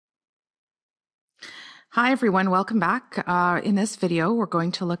Hi everyone, welcome back. In this video, we're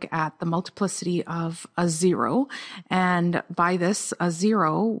going to look at the multiplicity of a zero. And by this, a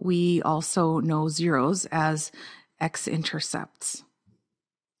zero, we also know zeros as x-intercepts.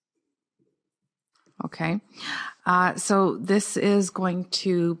 Okay, so this is going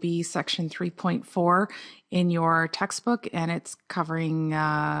to be section 3.4 in your textbook, and it's covering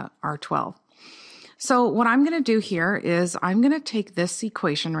R12. So what I'm going to do here is I'm going to take this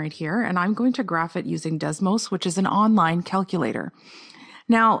equation right here and I'm going to graph it using Desmos, which is an online calculator.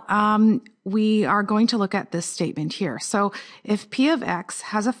 Now, we are going to look at this statement here. So if P of X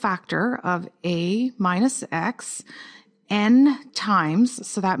has a factor of A minus X n times,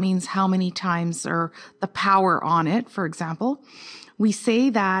 so that means how many times or the power on it, for example, we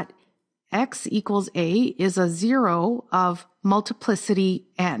say that X equals A is a zero of multiplicity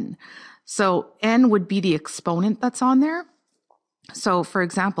n. So n would be the exponent that's on there. So for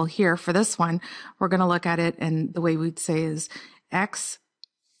example, here for this one, we're going to look at it and the way we'd say is x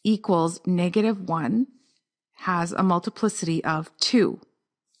equals -1 has a multiplicity of 2.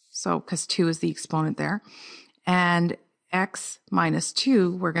 So because 2 is the exponent there. And x minus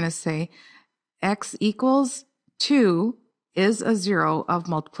 2, we're going to say x equals 2 is a zero of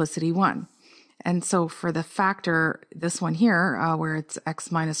multiplicity 1. And so for the factor, this one here, where it's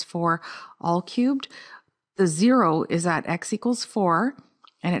x minus 4 all cubed, the zero is at x equals 4,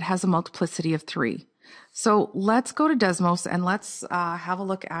 and it has a multiplicity of 3. So let's go to Desmos and let's have a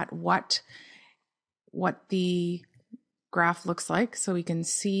look at what the graph looks like so we can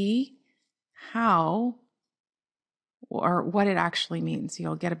see how or what it actually means.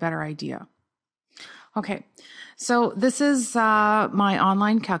 You'll get a better idea. Okay, so this is my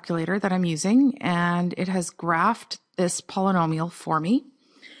online calculator that I'm using, and it has graphed this polynomial for me.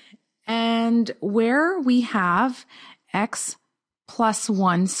 And where we have x plus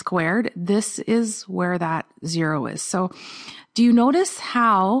 1 squared, this is where that 0 is. So do you notice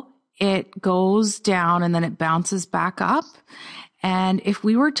how it goes down and then it bounces back up? And if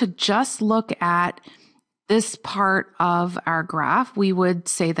we were to just look at this part of our graph, we would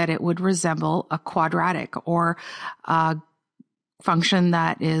say that it would resemble a quadratic or a function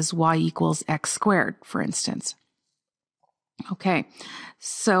that is y equals x squared, for instance. Okay,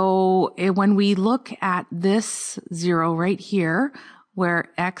 so when we look at this 0 right here,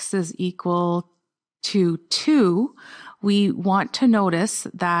 where x is equal to 2, we want to notice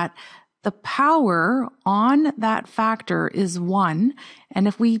that the power on that factor is 1. And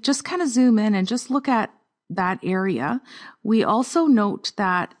if we just kind of zoom in and just look at that area, we also note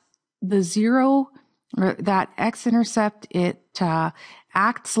that the 0, or that x-intercept, it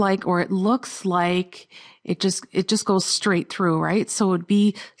acts like, or it looks like it just goes straight through, right? So it would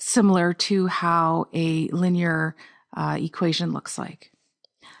be similar to how a linear equation looks like.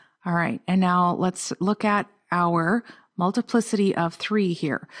 All right, and now let's look at our multiplicity of 3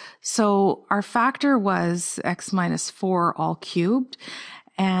 here. So our factor was x minus 4 all cubed,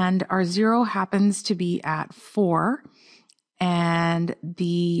 and our 0 happens to be at 4, and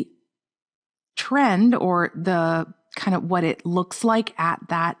the trend, or the kind of what it looks like at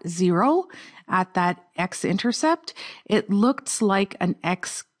that 0, at that x-intercept, it looks like an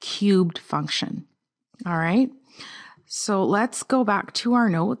x cubed function. All right, so let's go back to our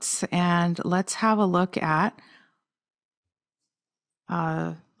notes and let's have a look at,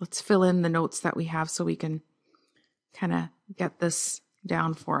 let's fill in the notes that we have so we can kind of get this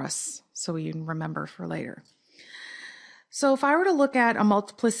down for us so we can remember for later. So if I were to look at a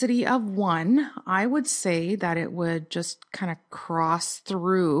multiplicity of 1, I would say that it would just kind of cross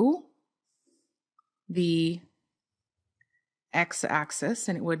through the x-axis,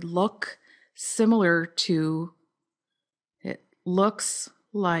 and it would look similar to, it looks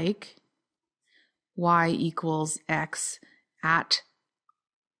like y equals x at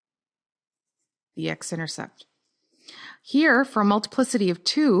the x-intercept. Here, for a multiplicity of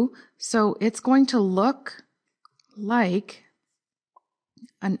 2, so it's going to look like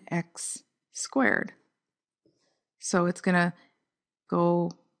an x squared. So it's going to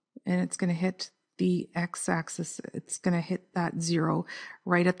go and it's going to hit the x-axis. It's going to hit that 0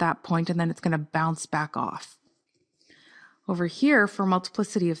 right at that point, and then it's going to bounce back off. Over here, for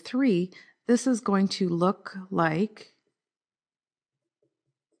multiplicity of 3, this is going to look like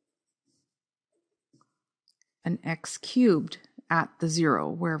an x cubed at the 0,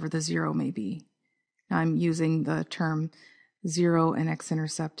 wherever the 0 may be. I'm using the term 0 and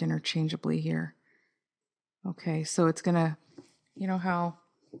x-intercept interchangeably here. Okay, so it's gonna, you know how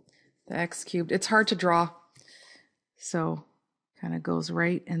the x cubed, it's hard to draw. So kind of goes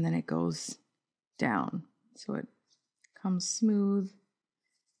right and then it goes down. So it comes smooth,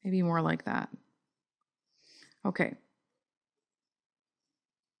 maybe more like that. Okay.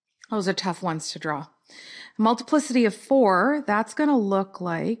 Those are tough ones to draw. A multiplicity of 4, that's going to look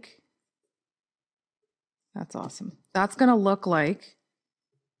like, that's awesome. That's going to look like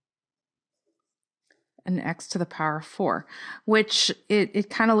an x to the power of 4, which it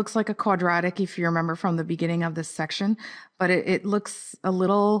kind of looks like a quadratic if you remember from the beginning of this section, but it looks a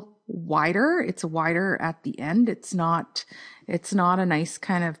little wider. It's wider at the end. It's not a nice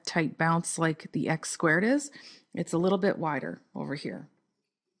kind of tight bounce like the x squared is. It's a little bit wider over here.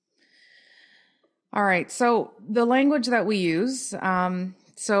 All right, so the language that we use, the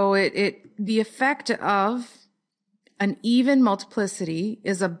effect of an even multiplicity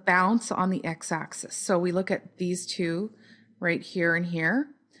is a bounce on the x-axis. So we look at these two right here and here.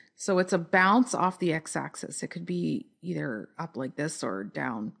 So it's a bounce off the x-axis. It could be either up like this or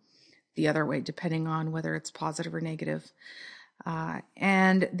down the other way, depending on whether it's positive or negative.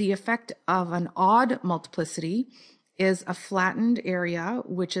 And the effect of an odd multiplicity is a flattened area,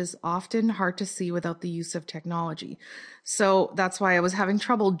 which is often hard to see without the use of technology. So that's why I was having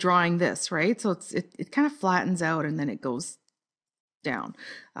trouble drawing this, right? So it kind of flattens out and then it goes down.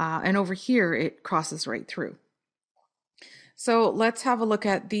 And over here, it crosses right through. So let's have a look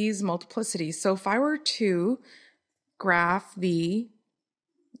at these multiplicities. So if I were to graph the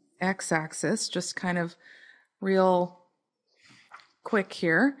x-axis, just kind of real quick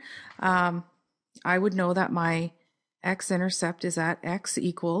here, I would know that my x-intercept is at x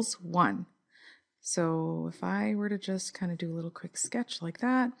equals 1. So if I were to just kind of do a little quick sketch like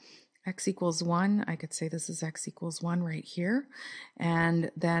that, x equals 1, I could say this is x equals 1 right here. And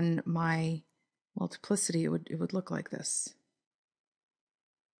then my multiplicity, it would look like this.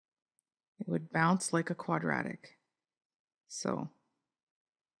 It would bounce like a quadratic. So,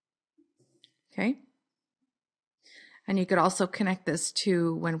 okay. And you could also connect this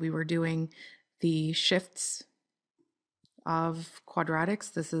to when we were doing the shifts of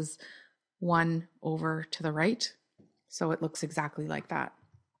quadratics. This is 1 over to the right. So it looks exactly like that.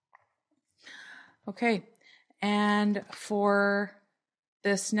 Okay, and for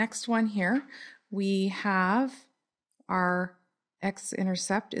this next one here, we have our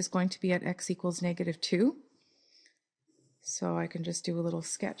x-intercept is going to be at x equals -2. So I can just do a little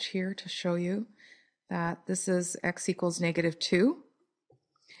sketch here to show you that this is x equals -2.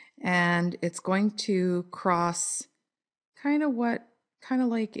 And it's going to cross kind of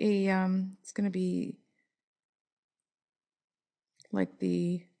like a, it's going to be like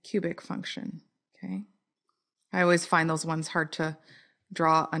the cubic function, okay? I always find those ones hard to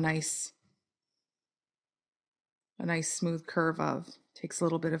draw a nice smooth curve of. Takes a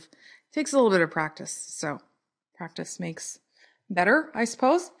little bit of practice. So practice makes better, I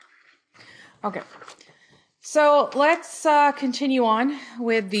suppose. Okay, so let's continue on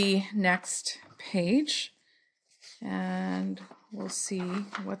with the next page. And we'll see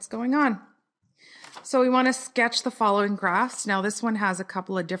what's going on. So we want to sketch the following graphs. Now this one has a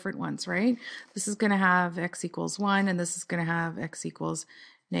couple of different ones, right? This is going to have x equals 1 and this is going to have x equals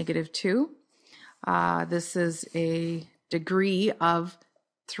 -2. This is a degree of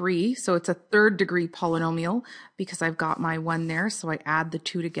 3, so it's a third degree polynomial because I've got my 1 there, so I add the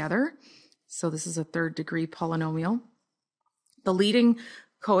 2 together. So this is a third degree polynomial. The leading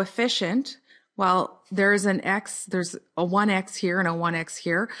coefficient, well, there's a 1x here and a 1x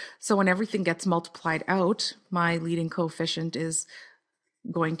here. So when everything gets multiplied out, my leading coefficient is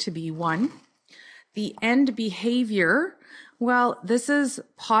going to be 1. The end behavior, well, this is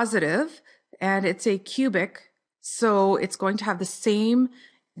positive and it's a cubic, so it's going to have the same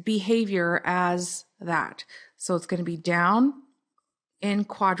behavior as that. So it's going to be down in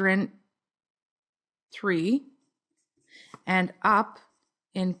quadrant 3 and up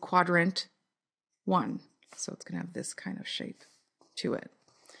in quadrant 1. So it's going to have this kind of shape to it.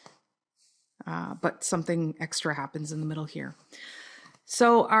 But something extra happens in the middle here.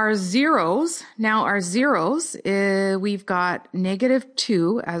 So our zeros, we've got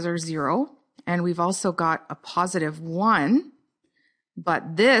 -2 as our 0, and we've also got a +1,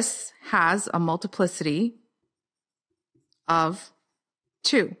 but this has a multiplicity of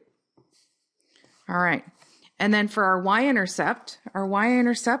 2. All right. And then for our y-intercept,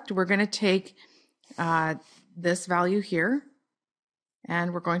 we're going to take this value here,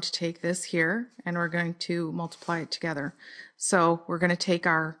 and we're going to take this here, and we're going to multiply it together. So we're going to take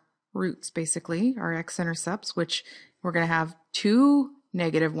our roots, basically, our x-intercepts, which we're going to have 2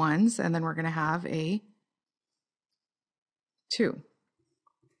 -1s, and then we're going to have a 2.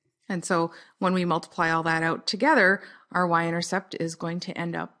 And so when we multiply all that out together, our y-intercept is going to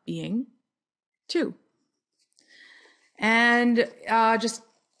end up being 2. And just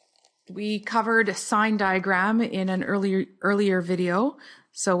We covered a sign diagram in an earlier video.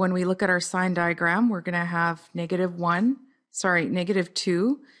 So when we look at our sign diagram, we're going to have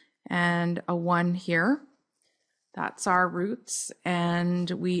 -2 and a 1 here. That's our roots, and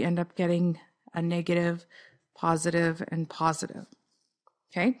we end up getting a negative, positive, and positive.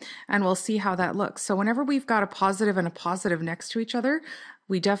 Okay, and we'll see how that looks. So whenever we've got a positive and a positive next to each other,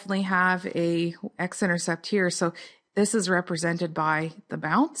 we definitely have a x-intercept here. So this is represented by the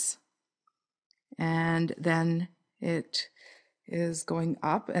bounce, and then it is going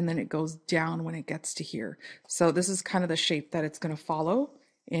up, and then it goes down when it gets to here. So this is kind of the shape that it's going to follow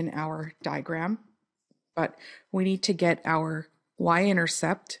in our diagram. But we need to get our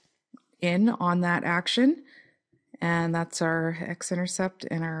y-intercept in on that action, and that's our x-intercept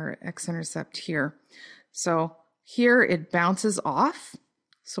and our x-intercept here. So here it bounces off,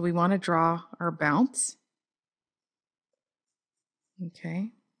 so we want to draw our bounce.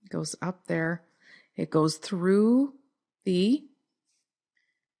 Okay, it goes up there, it goes through the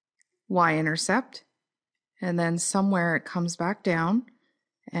y-intercept, and then somewhere it comes back down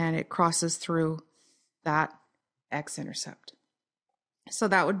and it crosses through that x-intercept. So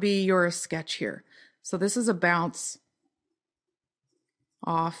that would be your sketch here. So this is a bounce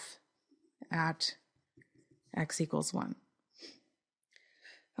off at x = 1.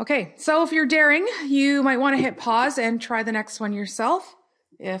 Okay, so if you're daring, you might want to hit pause and try the next one yourself.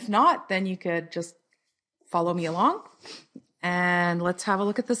 If not, then you could just follow me along. And let's have a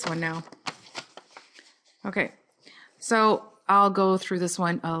look at this one now. Okay, so I'll go through this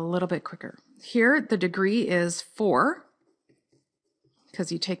one a little bit quicker. Here, the degree is 4,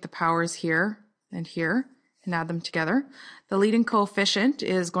 because you take the powers here and add them together. The leading coefficient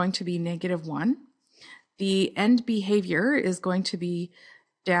is going to be -1. The end behavior is going to be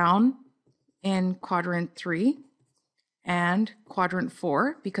down in quadrant 3 and quadrant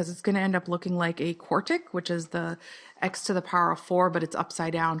 4, because it's going to end up looking like a quartic, which is the x to the power of 4, but it's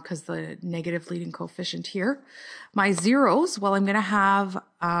upside down because the negative leading coefficient here. My zeros, well, I'm going to have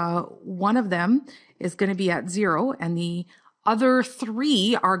one of them is going to be at 0, and the other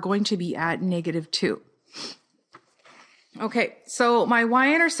 3 are going to be at -2. Okay, so my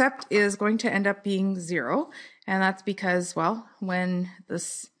y-intercept is going to end up being 0, and that's because, well,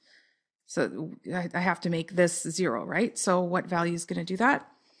 so I have to make this 0, right? So what value is going to do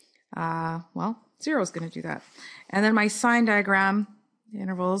that? Well, 0 is going to do that. And then my sign diagram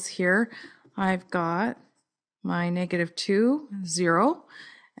intervals here, I've got my -2, 0,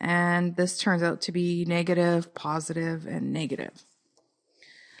 and this turns out to be negative, positive, and negative.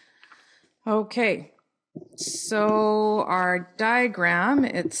 Okay, so our diagram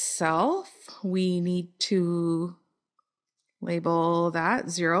itself, we need to label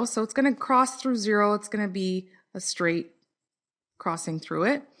that 0. So it's going to cross through 0. It's going to be a straight crossing through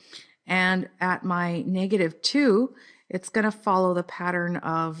it. And at my -2, it's going to follow the pattern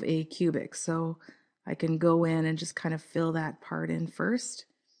of a cubic. So I can go in and just kind of fill that part in first.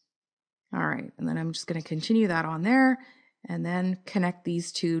 All right, and then I'm just going to continue that on there and then connect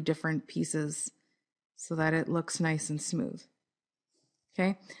these two different pieces so that it looks nice and smooth.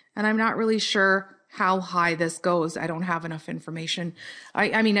 Okay, and I'm not really sure how high this goes. I don't have enough information.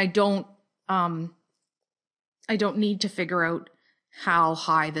 I mean, I don't need to figure out how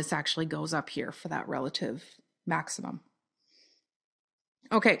high this actually goes up here for that relative maximum.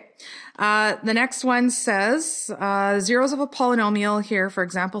 Okay, the next one says zeros of a polynomial here, for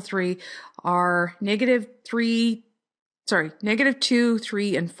example 3, are -2,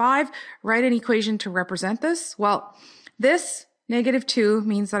 3, and 5. Write an equation to represent this. Well, this -2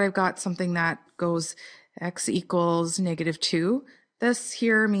 means that I've got something that goes x = -2. This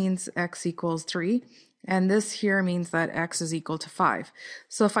here means x = 3. And this here means that x is equal to 5.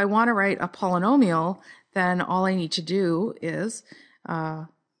 So if I want to write a polynomial, then all I need to do is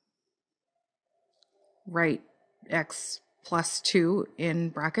write x plus 2 in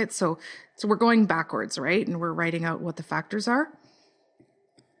brackets. So we're going backwards, right? And we're writing out what the factors are.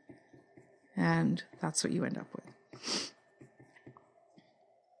 And that's what you end up with.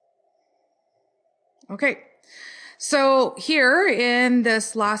 Okay, so here in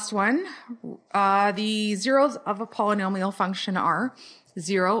this last one, the zeros of a polynomial function are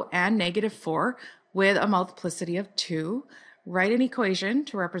 0 and -4 with a multiplicity of 2. Write an equation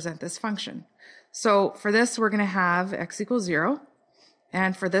to represent this function. So for this, we're going to have x = 0.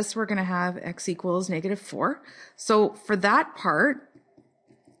 And for this, we're going to have x = -4. So for that part,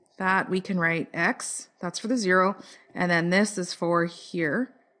 that we can write x, that's for the 0. And then this is for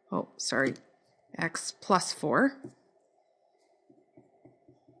here. Oh, sorry, x plus 4.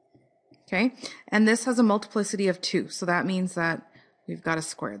 Okay, and this has a multiplicity of 2. So that means that we've got a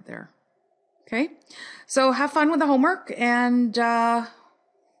squared there. Okay, so have fun with the homework and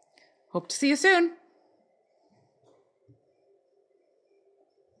hope to see you soon.